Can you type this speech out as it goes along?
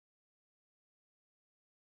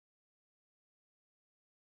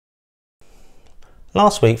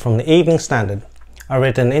Last week from the Evening Standard, I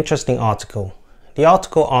read an interesting article. The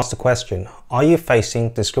article asked the question, are you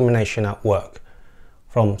facing discrimination at work?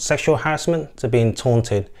 From sexual harassment to being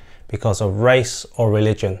taunted because of race or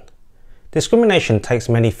religion. Discrimination takes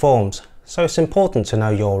many forms, so it's important to know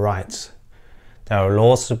your rights. There are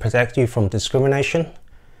laws to protect you from discrimination.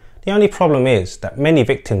 The only problem is that many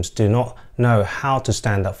victims do not know how to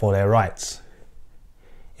stand up for their rights.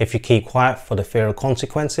 If you keep quiet for the fear of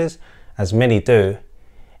consequences, as many do,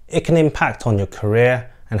 it can impact on your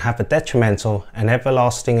career and have a detrimental and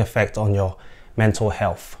everlasting effect on your mental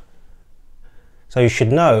health. So you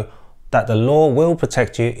should know that the law will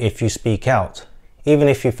protect you if you speak out, even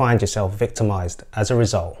if you find yourself victimized as a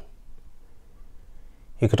result.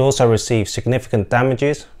 You could also receive significant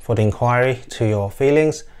damages for the inquiry to your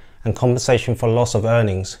feelings and compensation for loss of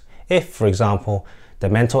earnings if, for example, the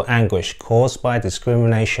mental anguish caused by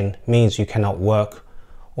discrimination means you cannot work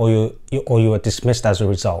or you are dismissed as a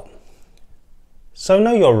result. So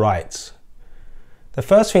know your rights. The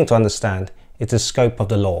first thing to understand is the scope of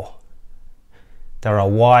the law. There are a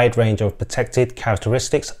wide range of protected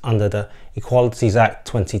characteristics under the Equalities Act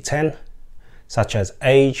 2010, such as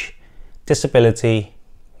age, disability,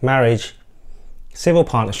 marriage, civil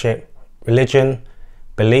partnership, religion,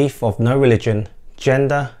 belief of no religion,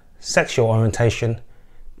 gender, sexual orientation,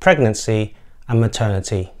 pregnancy, and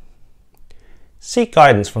maternity. Seek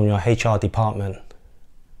guidance from your HR department.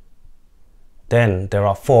 Then there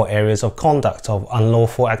are 4 areas of conduct of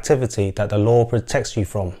unlawful activity that the law protects you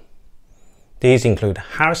from. These include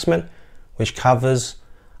harassment, which covers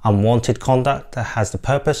unwanted conduct that has the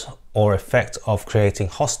purpose or effect of creating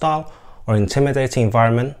hostile or intimidating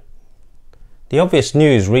environment. The obvious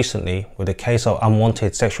news recently with the case of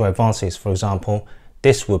unwanted sexual advances, for example,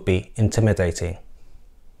 this would be intimidating.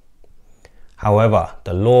 However,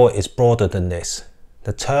 the law is broader than this.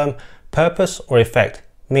 The term purpose or effect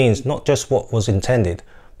means not just what was intended,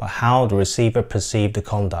 but how the receiver perceived the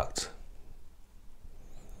conduct.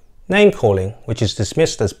 Name-calling, which is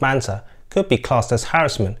dismissed as banter, could be classed as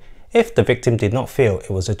harassment if the victim did not feel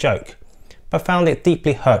it was a joke, but found it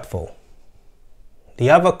deeply hurtful.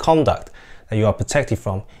 The other conduct that you are protected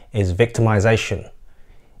from is victimization.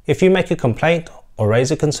 If you make a complaint or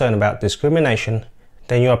raise a concern about discrimination,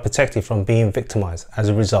 then you are protected from being victimized as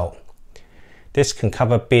a result. This can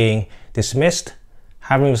cover being dismissed,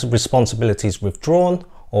 having responsibilities withdrawn,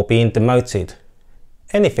 or being demoted.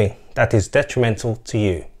 Anything that is detrimental to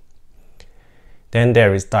you. Then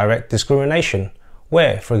there is direct discrimination,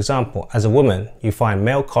 where, for example, as a woman, you find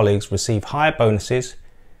male colleagues receive higher bonuses.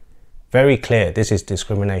 Very clear this is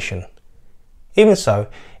discrimination. Even so,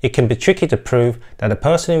 it can be tricky to prove that the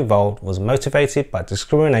person involved was motivated by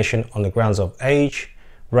discrimination on the grounds of age,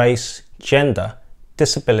 race, gender,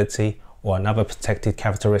 disability, or another protected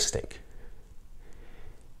characteristic.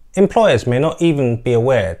 Employers may not even be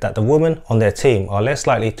aware that the women on their team are less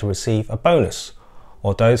likely to receive a bonus,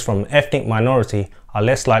 or those from an ethnic minority are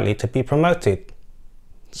less likely to be promoted.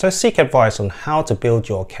 So seek advice on how to build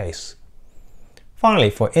your case.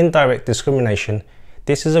 Finally, for indirect discrimination,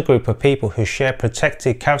 this is a group of people who share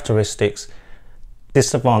protected characteristics,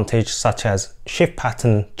 disadvantage such as shift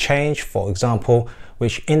pattern change, for example,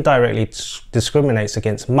 which indirectly discriminates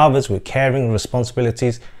against mothers with caring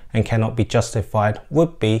responsibilities and cannot be justified,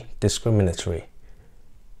 would be discriminatory.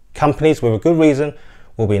 Companies with a good reason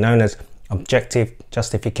will be known as objective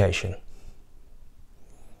justification.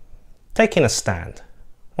 Taking a stand.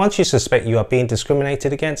 Once you suspect you are being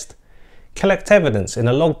discriminated against, collect evidence in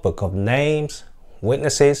a logbook of names,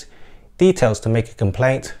 witnesses, details to make a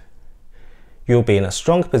complaint. You'll be in a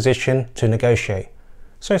strong position to negotiate.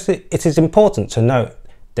 So it is important to note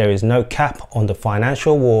there is no cap on the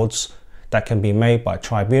financial awards that can be made by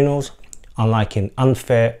tribunals, unlike in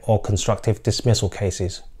unfair or constructive dismissal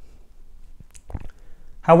cases.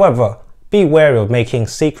 However, be wary of making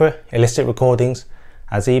secret, illicit recordings,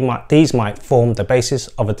 as these might form the basis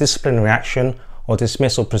of a disciplinary action or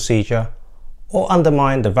dismissal procedure, or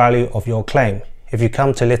undermine the value of your claim if you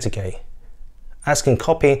come to litigate. As can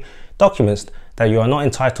copying documents that you are not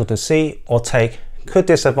entitled to see or take could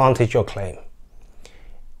disadvantage your claim.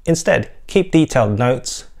 Instead, keep detailed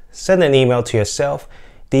notes, send an email to yourself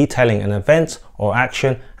detailing an event or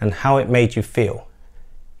action and how it made you feel.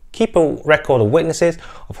 Keep a record of witnesses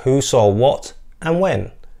of who saw what and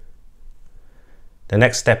when. The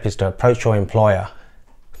next step is to approach your employer.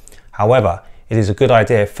 However, it is a good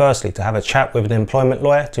idea firstly to have a chat with an employment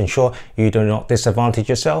lawyer to ensure you do not disadvantage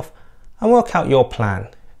yourself and work out your plan.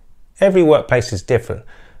 Every workplace is different,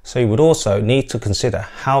 so you would also need to consider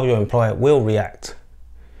how your employer will react.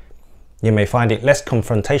 You may find it less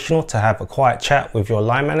confrontational to have a quiet chat with your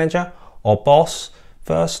line manager or boss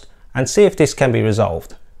first and see if this can be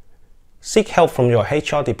resolved. Seek help from your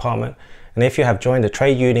HR department, and if you have joined a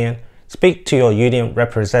trade union, speak to your union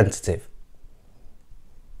representative.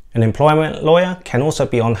 An employment lawyer can also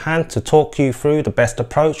be on hand to talk you through the best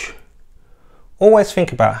approach. Always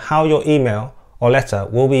think about how your email or letter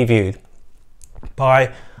will be viewed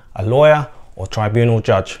by a lawyer or tribunal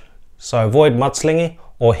judge, so avoid mudslinging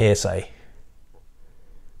or hearsay.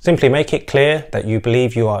 Simply make it clear that you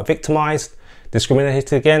believe you are victimized,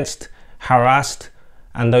 discriminated against, harassed,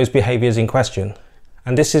 and those behaviors in question,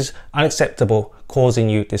 and this is unacceptable, causing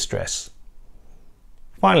you distress.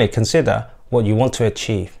 Finally, consider what you want to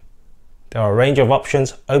achieve. There are a range of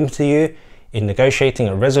options open to you in negotiating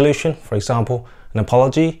a resolution, for example, an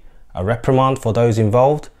apology, a reprimand for those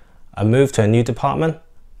involved, a move to a new department,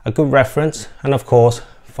 a good reference, and of course,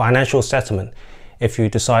 financial settlement if you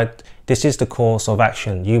decide this is the course of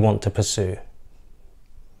action you want to pursue.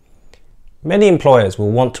 Many employers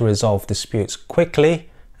will want to resolve disputes quickly,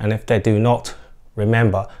 and if they do not,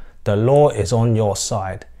 remember, the law is on your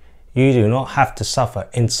side. You do not have to suffer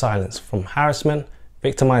in silence from harassment,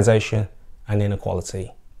 victimization, and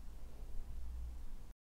inequality.